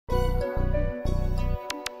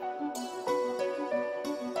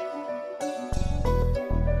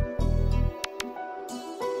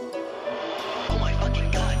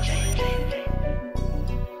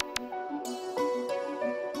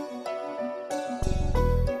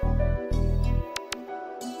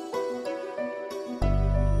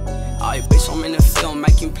Like, bitch, I'm in the field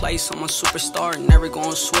making plays, I'm a superstar, never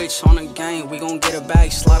gonna switch on the game. We gon' get it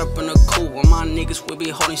back, slide up in the coupe with my niggas, we be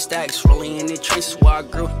holding stacks. Really in the trenches where I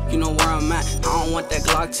grew, you know where I'm at. I don't want that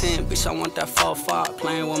Glock 10, bitch, I want that 4-5.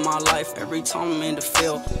 Playing with my life every time I'm in the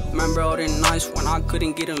field. Remember all the nights when I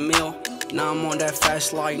couldn't get a meal. Now I'm on that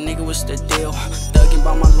fast life, nigga, what's the deal? Thuggin'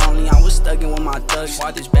 by my lonely, I was thuggin' with my thugs.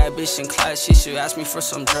 Why this bad bitch in class, she should ask me for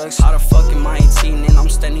some drugs. How the fuck am I 18 and I'm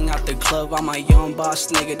standing out the club? I'm a young boss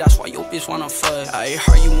nigga, that's why your bitch wanna fuck. I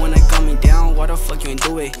heard you wanna gun me down, why the fuck you ain't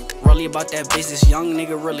do it? Really about that business, young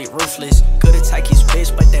nigga really ruthless. Could attack his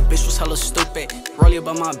bitch, but that bitch was hella stupid. Really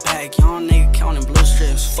about my bag, young nigga counting blue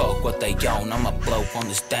strips. Fuck what they own, I'ma blow on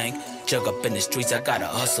this thing. Jug up in the streets, I gotta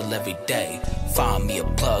hustle every day. Find me a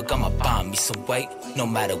plug, I'ma buy me some weight. No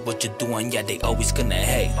matter what you're doing, yeah, they always gonna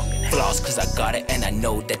hate. Flaws cause I got it and I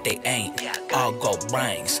know that they ain't. All gold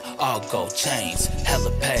rings, all gold chains.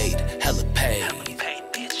 Hella paid, hella paid.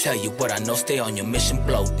 Tell you what I know, stay on your mission,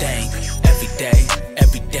 blow dang. Every day,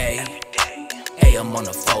 every day. Hey, I'm on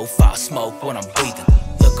a 4-5 smoke when I'm breathing.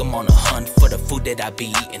 Look, I'm on a hunt for the food that I be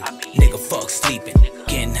eating. Nigga, fuck sleeping.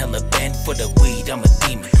 Getting hella bent for the weed, I'm a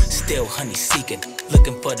demon. Still honey seeking,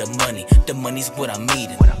 looking for the money's what I'm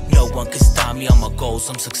eating. No one can stop me on my goals,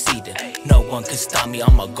 I'm succeeding. No one can stop me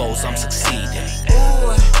on my goals, I'm succeeding.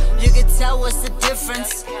 Ooh, you can tell what's the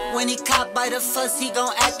difference. When he caught by the fuss, he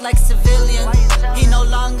gon' act like civilian. He no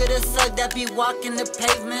longer the thug that be walking the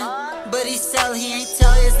pavement. But he sell, he ain't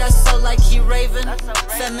tell his, that's so like he raving.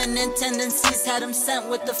 Feminine tendencies had him sent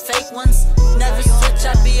with the fake ones. Never switch,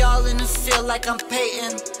 I be all in the field like I'm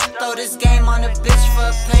Peyton. Throw this game on a bitch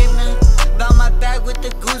for a payment. Bout my bag with the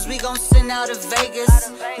goons, we gon' send out to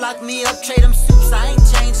Vegas. Lock me up, trade them soups, I ain't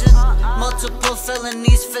changing. Multiple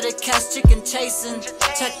felonies for the cash, chicken chasing.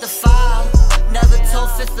 Check the file, never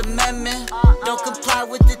told Fifth Amendment. Don't comply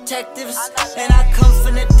with detectives. And I come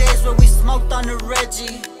from the days where we smoked on the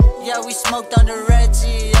Reggie. Yeah, we smoked on the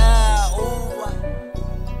Reggie, yeah.